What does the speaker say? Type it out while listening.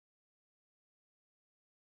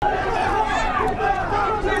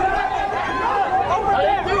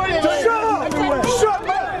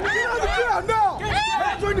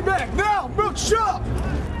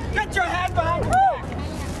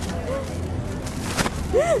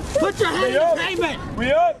Put your hand in the pavement!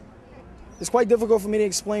 We up! It's quite difficult for me to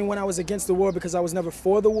explain when I was against the war because I was never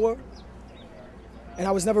for the war. And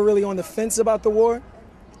I was never really on the fence about the war.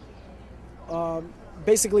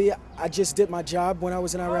 Basically, I just did my job when I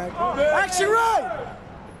was in Iraq. Action right!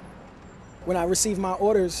 When I received my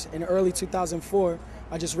orders in early 2004,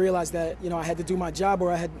 I just realized that, I had to do my job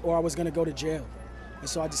or I was gonna go to jail. And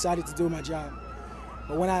so I decided to do my job.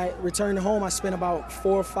 But when I returned home, I spent about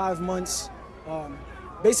 4 or 5 months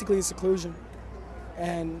basically in seclusion.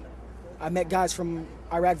 And I met guys from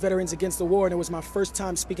Iraq Veterans Against the War, and it was my first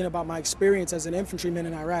time speaking about my experience as an infantryman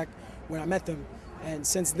in Iraq when I met them. And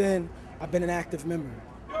since then, I've been an active member.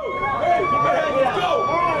 Hey, let's go!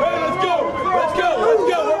 Hey, let's go! Let's go! Let's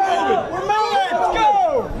go! We're moving! We're moving! Let's go!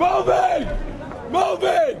 Moving!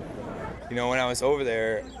 Moving! When I was over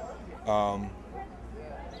there,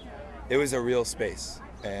 it was a real space,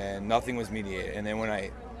 and nothing was mediated. And then when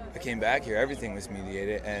I came back here, everything was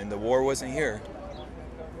mediated, and the war wasn't here.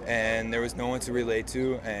 And there was no one to relate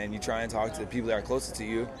to, and you try and talk to the people that are closest to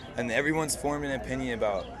you, and everyone's forming an opinion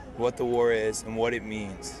about what the war is and what it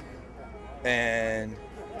means. And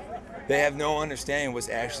they have no understanding of what's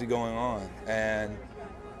actually going on. And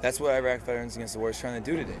that's what Iraq Veterans Against the War is trying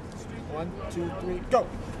to do today. 1, 2, 3, go! All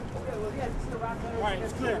right,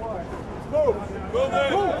 it's clear. Move!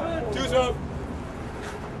 Move! Two's up!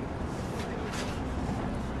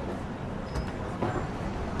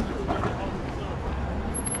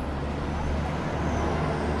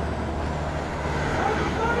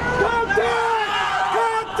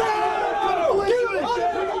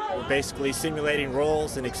 Basically simulating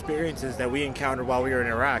roles and experiences that we encountered while we were in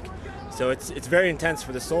Iraq. So it's very intense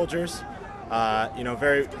for the soldiers,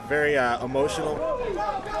 very emotional.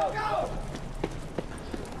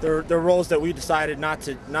 They're roles that we decided not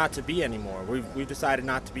to be anymore. We've decided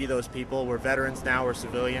not to be those people. We're veterans now, we're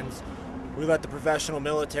civilians. We let the professional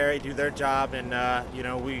military do their job, and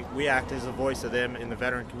we act as a voice of them in the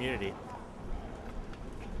veteran community.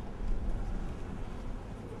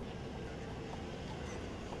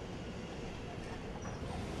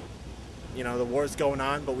 The war's going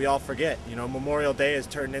on, but we all forget. Memorial Day has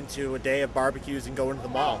turned into a day of barbecues and going to the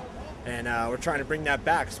mall. And we're trying to bring that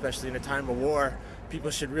back, especially in a time of war.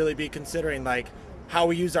 People should really be considering how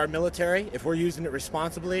we use our military, if we're using it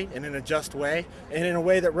responsibly and in a just way, and in a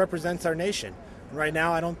way that represents our nation. And right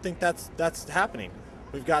now, I don't think that's happening.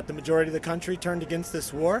 We've got the majority of the country turned against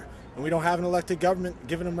this war, and we don't have an elected government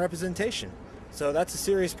giving them representation. So that's a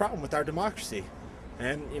serious problem with our democracy.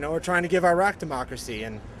 And, we're trying to give Iraq democracy,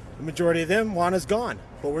 and the majority of them want us gone,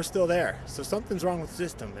 but we're still there. So something's wrong with the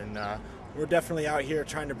system, and we're definitely out here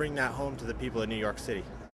trying to bring that home to the people of New York City.